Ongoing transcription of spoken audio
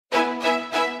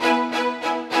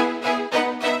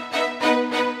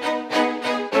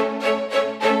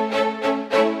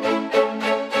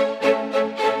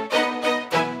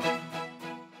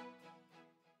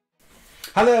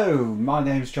Hello, my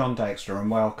name's John Dexter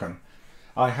and welcome.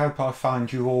 I hope I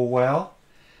find you all well.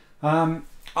 With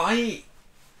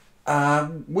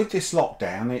this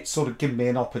lockdown, it's sort of given me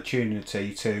an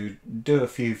opportunity to do a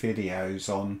few videos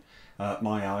on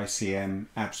my ICM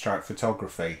abstract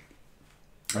photography.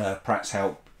 Perhaps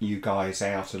help you guys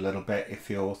out a little bit if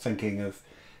you're thinking of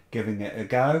giving it a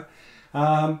go.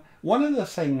 One of the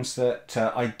things that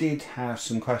I did have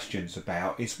some questions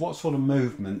about is what sort of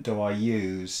movement do I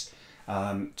use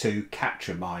to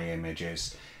capture my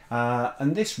images,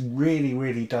 and this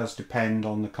really does depend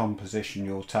on the composition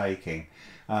you're taking.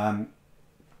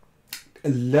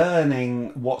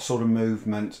 Learning what sort of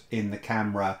movement in the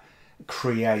camera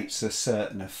creates a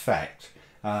certain effect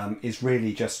is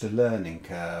really just a learning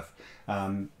curve,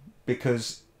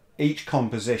 because each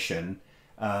composition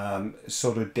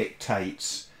sort of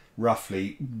dictates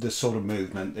roughly the sort of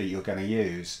movement that you're going to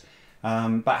use.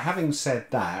 But having said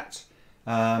that,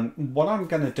 what I'm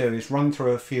going to do is run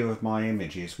through a few of my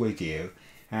images with you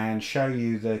and show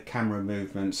you the camera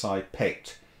movements I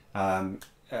picked,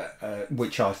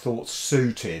 which I thought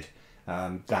suited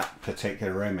that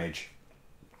particular image.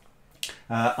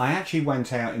 I actually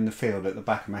went out in the field at the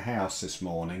back of my house this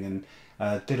morning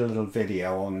and did a little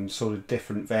video on sort of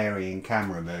different varying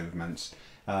camera movements.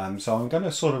 So I'm going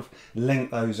to sort of link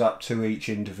those up to each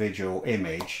individual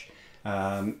image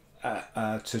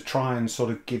to try and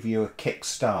sort of give you a kick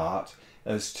start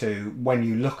as to when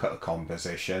you look at a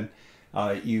composition,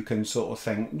 you can sort of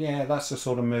think, yeah, that's the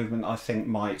sort of movement I think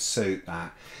might suit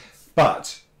that.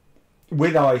 But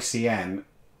with ICM,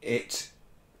 it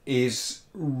is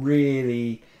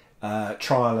really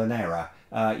trial and error.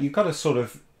 You've got to sort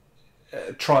of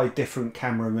try different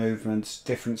camera movements,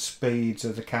 different speeds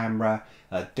of the camera,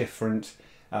 different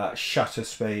shutter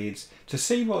speeds to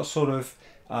see what sort of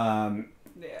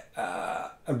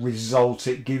a result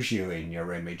it gives you in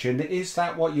your image. And is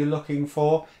that what you're looking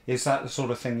for? Is that the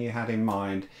sort of thing you had in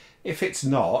mind? If it's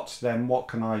not, then what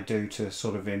can I do to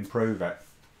sort of improve it?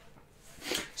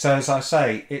 So as I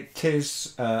say, it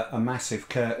is a massive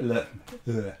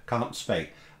can't speak,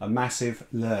 a massive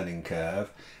learning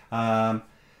curve,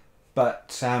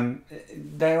 but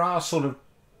there are sort of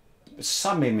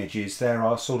some images, there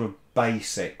are sort of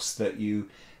basics that you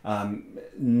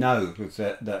know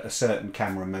that a certain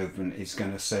camera movement is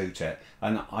going to suit it,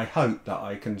 and I hope that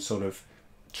I can sort of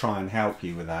try and help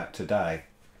you with that today.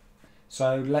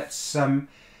 So let's have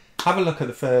a look at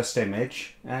the first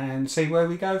image and see where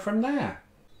we go from there.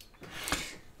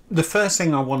 The first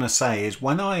thing I want to say is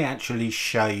when I actually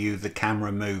show you the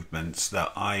camera movements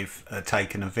that I've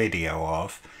taken a video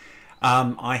of,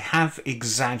 I have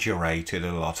exaggerated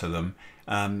a lot of them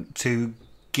to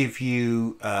give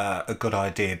you a good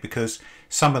idea, because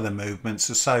some of the movements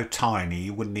are so tiny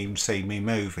you wouldn't even see me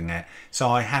moving it, so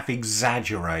I have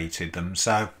exaggerated them.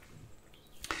 So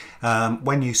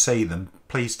when you see them,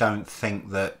 please don't think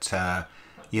that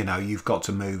you know, you've got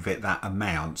to move it that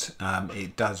amount.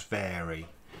 It does vary.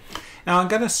 Now I'm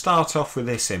going to start off with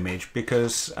this image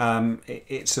because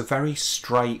it's a very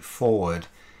straightforward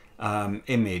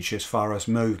image as far as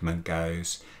movement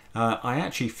goes. I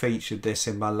actually featured this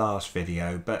in my last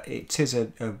video, but it is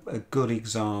a good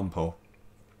example.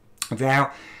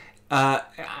 Now,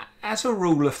 as a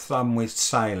rule of thumb with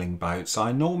sailing boats,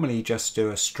 I normally just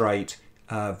do a straight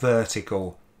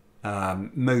vertical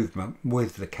movement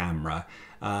with the camera.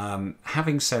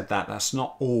 Having said that, that's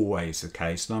not always the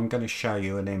case, and I'm going to show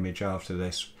you an image after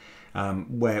this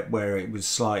where it was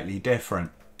slightly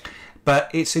different.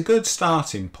 But it's a good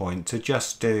starting point to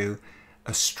just do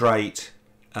a straight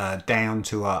down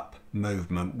to up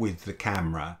movement with the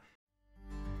camera.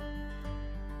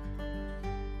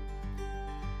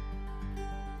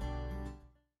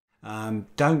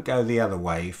 Don't go the other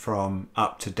way from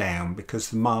up to down, because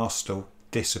the mast will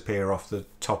disappear off the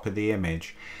top of the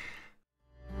image.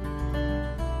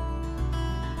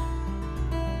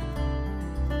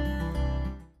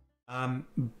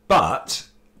 But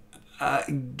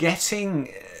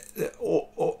getting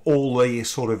all the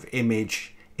sort of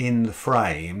image in the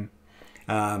frame,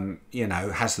 you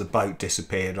know, has the boat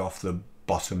disappeared off the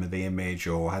bottom of the image,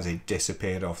 or has it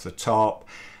disappeared off the top?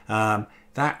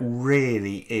 That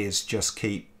really is just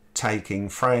keep taking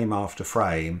frame after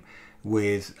frame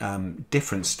with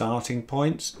different starting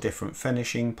points, different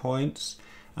finishing points,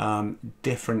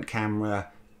 different camera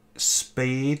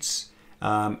speeds,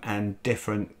 and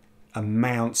different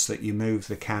amounts that you move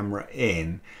the camera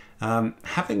in.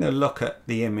 Having a look at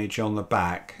the image on the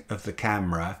back of the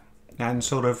camera and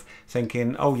sort of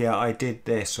thinking, oh yeah, I did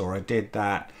this or I did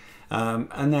that,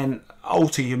 and then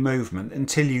alter your movement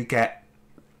until you get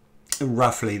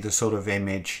roughly the sort of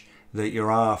image that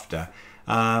you're after.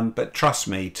 but trust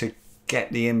me, to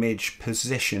get the image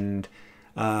positioned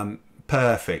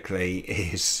perfectly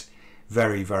is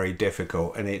very, very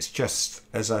difficult, and it's just,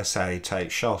 as I say,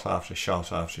 take shot after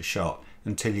shot after shot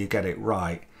until you get it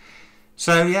right.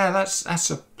 So yeah, that's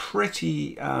a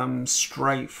pretty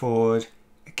straightforward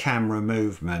camera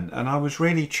movement, and I was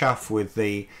really chuffed with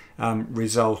the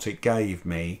result it gave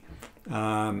me.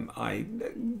 I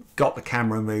got the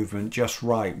camera movement just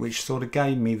right, which sort of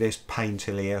gave me this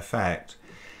painterly effect.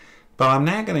 But I'm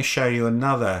now going to show you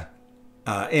another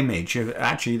image of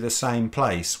actually the same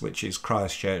place, which is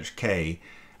Christchurch Quay,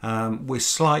 with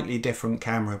slightly different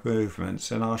camera movements,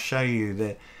 and I'll show you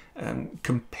the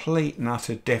complete and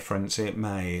utter difference it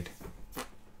made.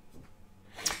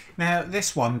 Now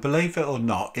this one, believe it or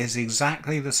not, is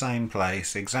exactly the same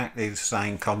place, exactly the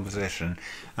same composition.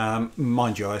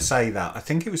 Mind you, I say that, I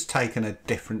think it was taken a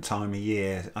different time of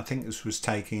year. I think this was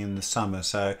taken in the summer,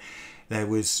 so there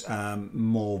was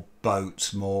more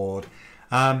boats moored.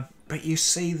 But you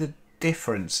see the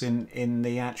difference in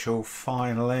the actual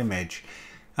final image.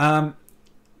 Now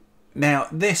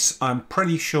this, I'm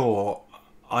pretty sure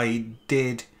I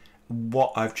did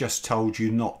what I've just told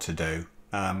you not to do.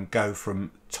 Go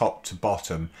from top to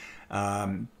bottom,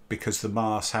 because the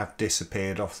masks have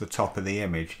disappeared off the top of the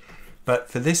image. But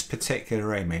for this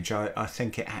particular image, I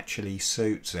think it actually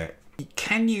suits it.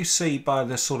 Can you see by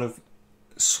the sort of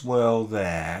swirl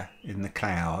there in the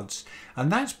clouds?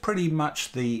 And that's pretty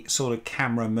much the sort of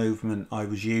camera movement I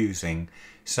was using.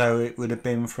 So it would have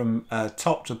been from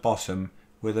top to bottom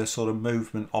with a sort of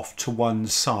movement off to one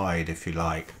side, if you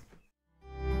like.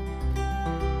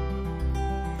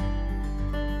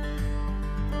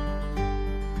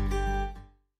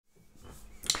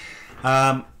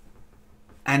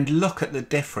 And look at the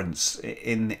difference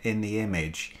in the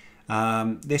image.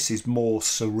 This is more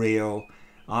surreal.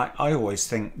 I always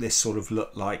think this sort of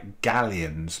looked like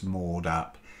galleons moored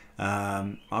up.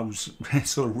 I was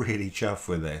sort of really chuffed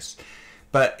with this.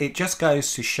 But it just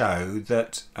goes to show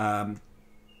that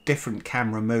different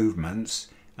camera movements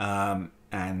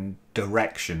and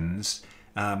directions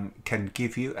can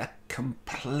give you a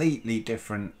completely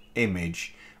different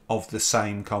image of the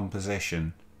same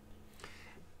composition.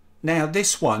 Now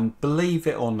this one, believe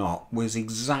it or not, was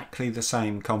exactly the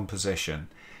same composition,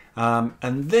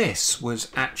 and this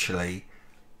was actually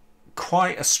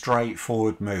quite a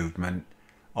straightforward movement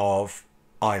of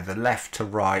either left to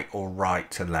right or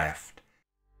right to left.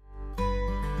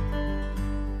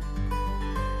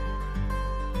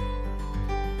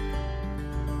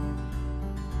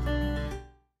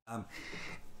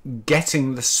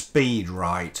 Getting the speed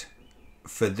right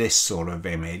for this sort of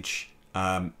image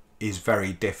is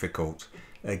very difficult.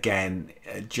 Again,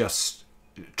 just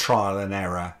trial and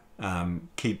error.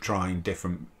 Keep trying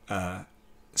different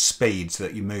speeds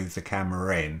that you move the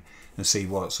camera in and see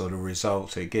what sort of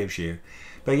result it gives you.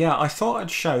 But yeah, I thought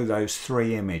I'd show those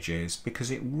three images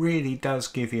because it really does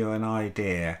give you an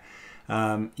idea.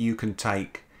 You can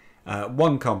take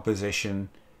one composition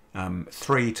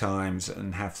 3 times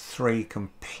and have 3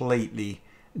 completely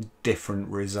different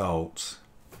results.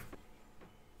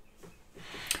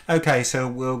 Okay, so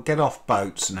we'll get off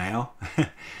boats now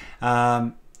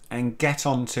and get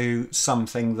on to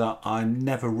something that I'm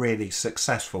never really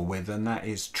successful with, and that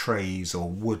is trees or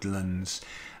woodlands.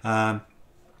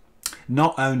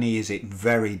 Not only is it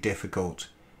very difficult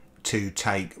to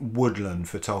take woodland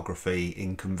photography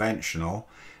in conventional,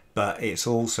 but it's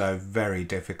also very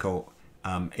difficult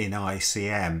in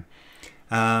ICM.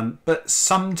 But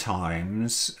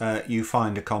sometimes you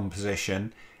find a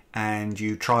composition and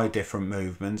you try different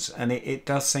movements and it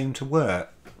does seem to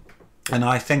work. And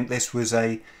I think this was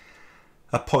a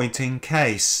point in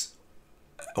case,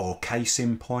 or case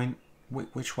in point.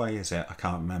 Which way is it? I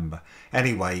can't remember.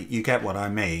 Anyway, you get what I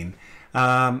mean.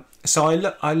 So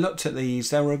I looked at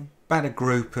these. There were about a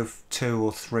group of 2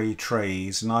 or 3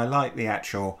 trees, and I like the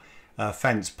actual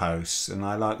fence posts, and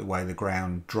I like the way the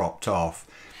ground dropped off.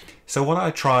 So what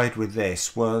I tried with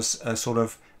this was a sort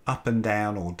of up and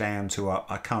down, or down to up.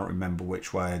 I can't remember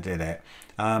which way I did it,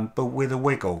 but with a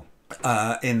wiggle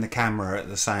in the camera at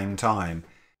the same time.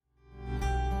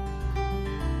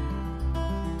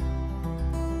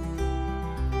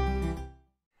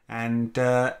 And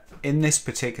in this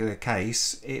particular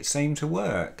case it seemed to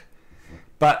work.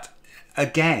 But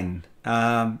again,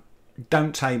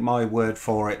 don't take my word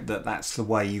for it that that's the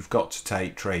way you've got to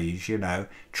take trees. You know,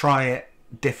 try it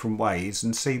different ways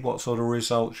and see what sort of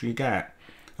results you get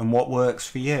and what works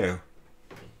for you.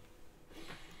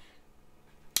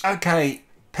 Okay,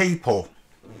 people,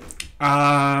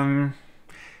 don't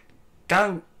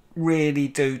really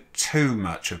do too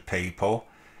much of people,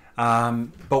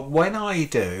 but when I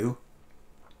do,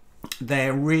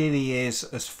 there really is,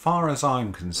 as far as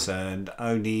I'm concerned,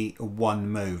 only one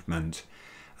movement,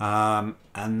 and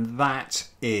that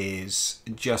is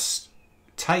just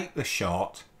take the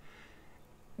shot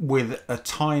with a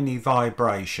tiny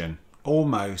vibration,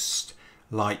 almost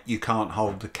like you can't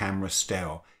hold the camera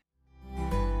still.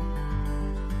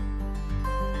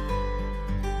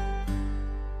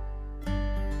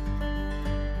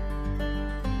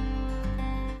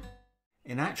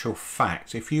 In actual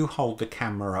fact, if you hold the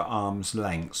camera at arm's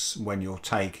length when you're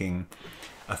taking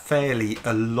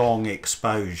a long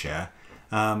exposure,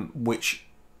 which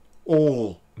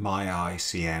all my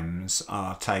ICMs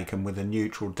are taken with a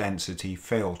neutral density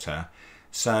filter,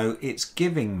 so it's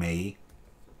giving me,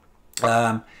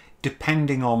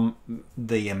 depending on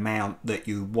the amount that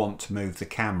you want to move the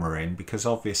camera in, because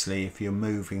obviously if you're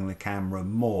moving the camera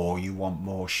more, you want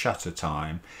more shutter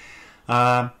time.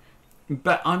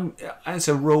 But as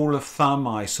a rule of thumb,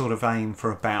 I sort of aim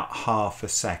for about half a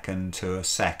second to a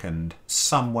second,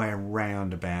 somewhere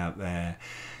round about there.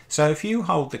 So if you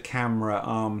hold the camera at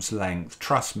arm's length,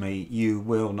 trust me, you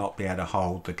will not be able to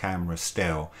hold the camera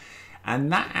still.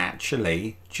 And that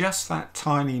actually, just that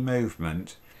tiny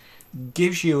movement,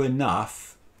 gives you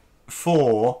enough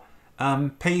for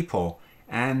people.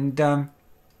 And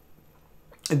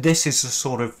this is the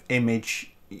sort of image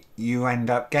you end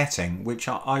up getting, which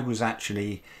I was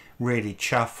actually really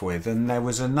chuffed with. And there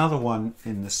was another one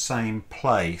in the same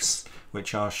place,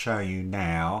 which I'll show you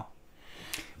now,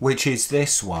 which is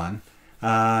this one,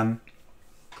 and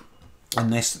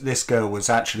this girl was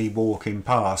actually walking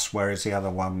past, whereas the other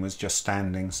one was just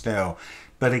standing still.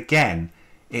 But again,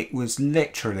 it was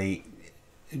literally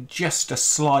just a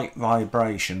slight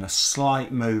vibration, a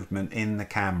slight movement in the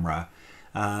camera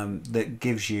that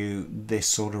gives you this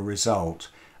sort of result.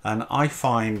 And I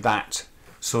find that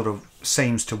sort of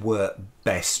seems to work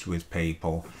best with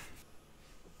people.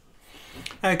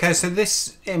 Okay, so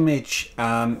this image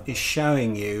is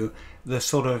showing you the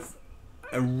sort of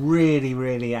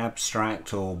really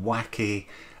abstract or wacky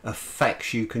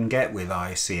effects you can get with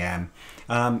ICM.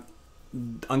 I'm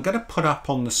going to put up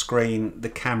on the screen the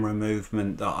camera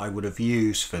movement that I would have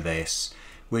used for this,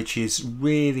 which is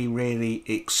really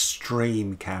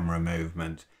extreme camera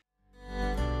movement.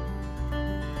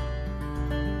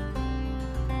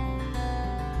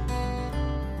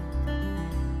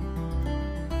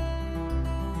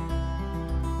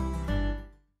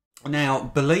 Now,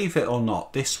 believe it or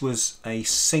not, this was a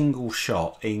single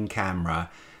shot in camera.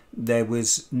 There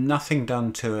was nothing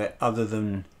done to it other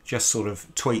than just sort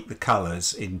of tweak the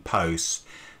colours in post.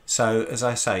 So, as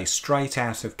I say, straight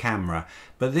out of camera.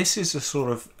 But this is the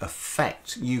sort of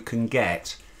effect you can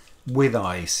get with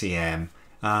ICM.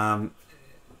 And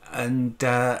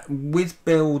with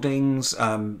buildings,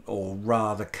 or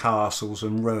rather castles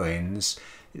and ruins,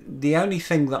 the only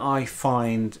thing that I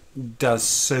find does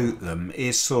suit them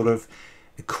is sort of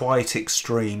quite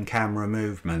extreme camera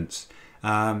movements,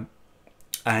 and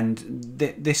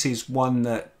this is one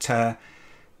that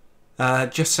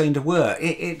just seemed to work.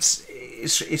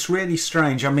 It's really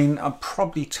strange. I mean, I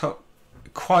probably took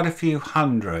quite a few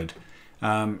hundred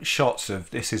shots of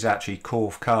this. Is actually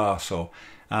Corfe Castle,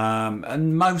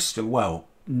 and most of, well,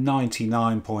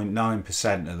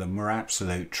 99.9% of them were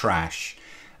absolute trash.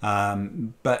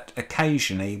 But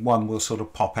occasionally one will sort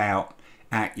of pop out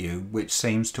at you, which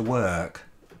seems to work.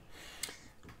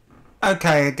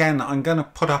 Okay, again, I'm going to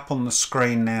put up on the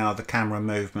screen now the camera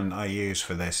movement I use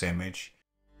for this image.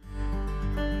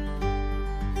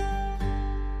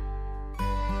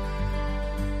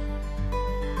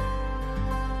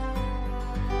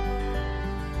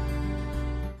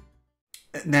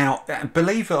 Now,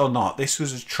 believe it or not, this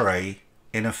was a tree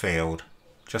in a field.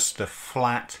 Just a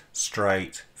flat,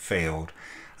 straight field.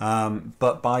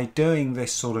 But by doing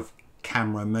this sort of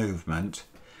camera movement,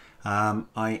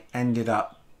 I ended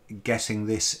up getting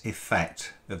this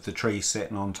effect of the tree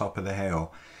sitting on top of the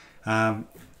hill.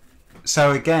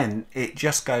 So again, it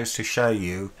just goes to show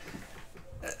you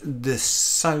the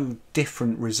so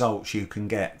different results you can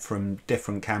get from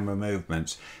different camera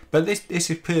movements. But this is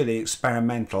purely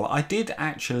experimental. I did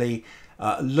actually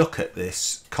look at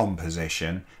this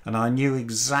composition, and I knew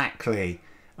exactly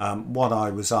what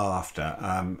I was after,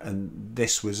 and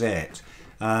this was it.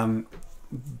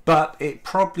 But it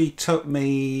probably took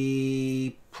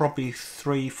me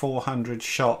 300-400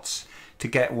 shots to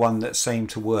get one that seemed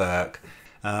to work.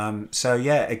 So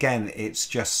yeah, again, it's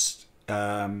just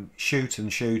shoot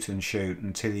and shoot and shoot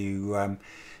until you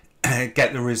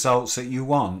get the results that you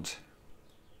want.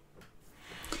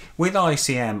 With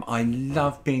ICM, I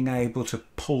love being able to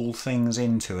pull things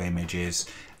into images.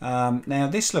 Now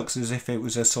this looks as if it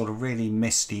was a sort of really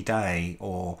misty day,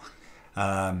 or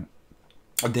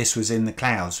this was in the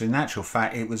clouds. In actual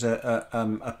fact, it was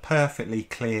a perfectly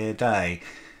clear day.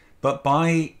 But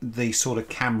by the sort of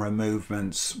camera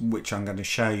movements which I'm going to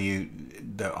show you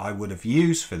that I would have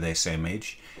used for this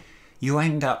image, you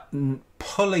end up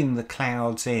pulling the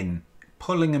clouds in,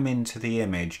 pulling them into the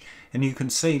image, and you can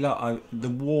see like the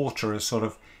water is sort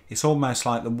of, it's almost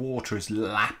like the water is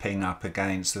lapping up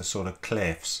against the sort of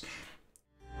cliffs.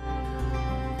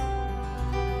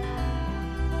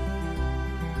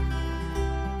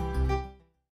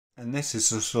 And this is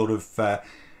the sort of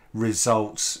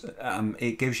results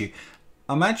it gives you.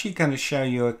 I'm actually going to show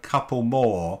you a couple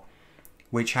more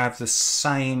which have the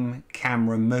same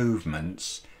camera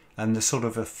movements and the sort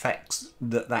of effects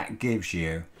that that gives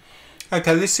you.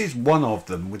 Okay, this is one of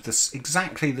them with this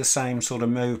exactly the same sort of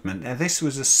movement. Now this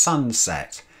was a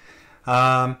sunset,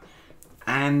 and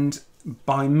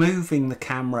by moving the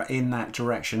camera in that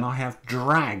direction I have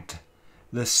dragged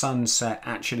the sunset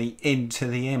actually into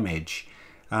the image,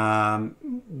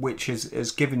 which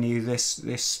has given you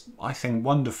this I think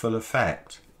wonderful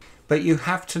effect. But you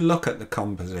have to look at the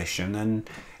composition, and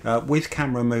with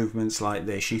camera movements like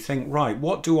this you think, right,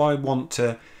 what do I want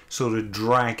to sort of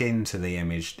drag into the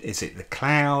image? Is it the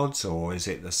clouds or is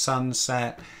it the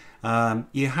sunset?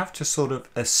 You have to sort of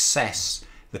assess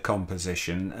the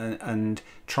composition and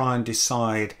try and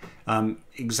decide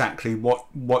exactly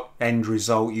what end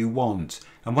result you want.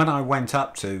 And when I went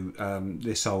up to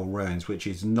this old ruins, which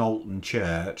is Knowlton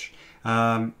Church,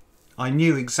 I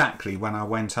knew exactly when I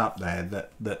went up there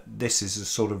that this is the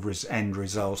sort of end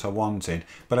result I wanted.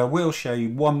 But I will show you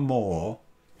one more.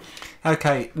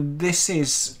 Okay, this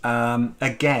is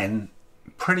again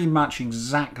pretty much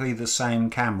exactly the same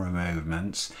camera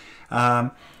movements,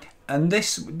 and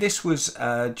this was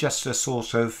just a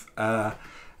sort of a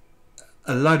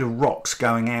load of rocks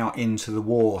going out into the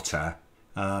water,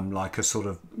 like a sort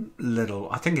of little,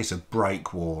 I think it's a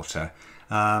breakwater,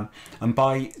 and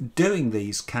by doing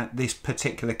this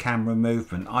particular camera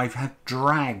movement I've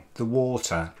dragged the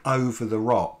water over the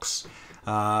rocks,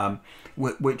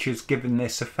 which has given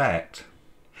this effect.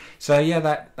 So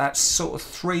yeah, that's sort of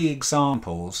 3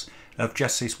 examples of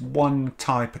just this one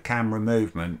type of camera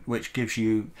movement which gives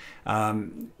you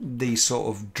the sort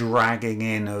of dragging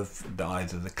in of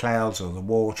either the clouds or the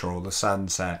water or the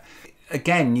sunset.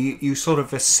 Again, you sort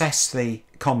of assess the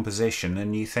composition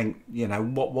and you think, you know,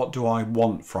 what do I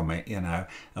want from it, you know,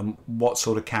 and what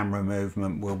sort of camera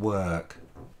movement will work.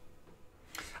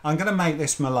 I'm going to make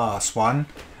this my last one,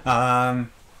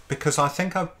 because I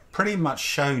think I've pretty much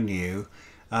shown you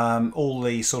all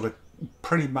the sort of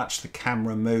pretty much the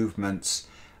camera movements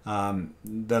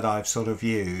that I've sort of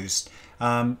used,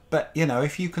 but you know,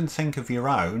 if you can think of your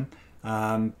own,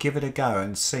 give it a go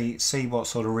and see what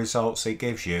sort of results it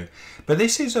gives you. But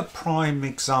this is a prime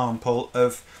example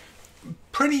of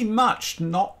pretty much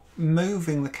not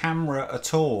moving the camera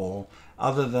at all,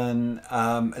 other than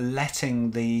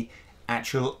letting the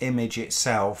actual image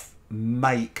itself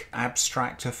make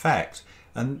abstract effect.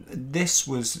 And this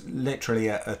was literally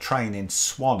a train in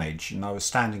Swanage, and I was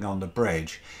standing on the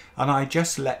bridge and I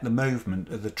just let the movement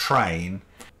of the train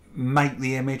make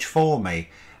the image for me.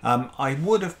 I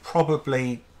would have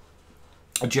probably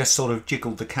just sort of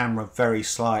jiggled the camera very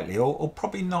slightly, or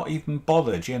probably not even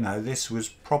bothered, you know. This was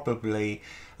probably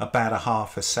about a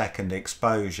half a second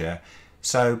exposure,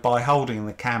 so by holding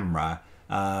the camera,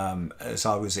 as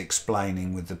I was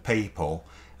explaining with the people,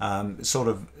 sort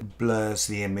of blurs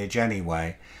the image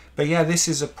anyway. But yeah, this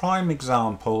is a prime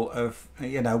example of,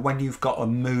 you know, when you've got a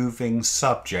moving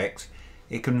subject,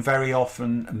 it can very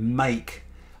often make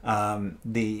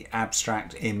the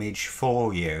abstract image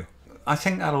for you. I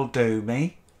think that'll do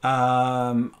me.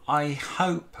 I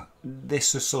hope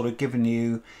this has sort of given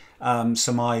you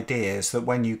some ideas that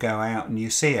when you go out and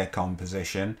you see a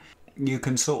composition, you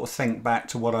can sort of think back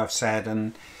to what I've said,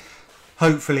 and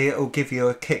hopefully it will give you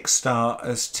a kickstart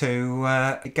as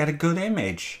to get a good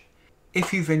image.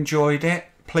 If you've enjoyed it,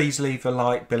 please leave a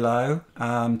like below.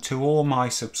 To all my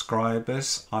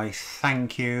subscribers, I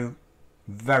thank you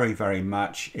very, very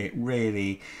much. It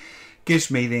really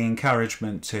gives me the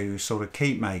encouragement to sort of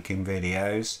keep making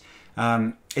videos.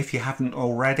 If you haven't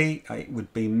already, it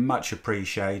would be much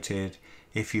appreciated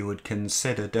if you would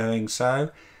consider doing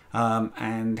so.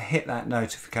 And hit that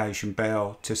notification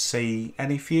bell to see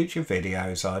any future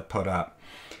videos I put up.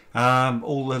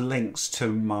 All the links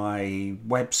to my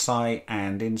website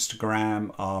and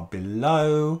Instagram are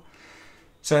below.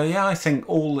 So yeah, I think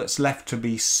all that's left to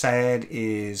be said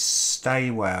is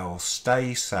stay well,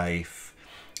 stay safe.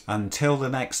 Until the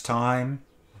next time,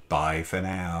 bye for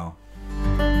now.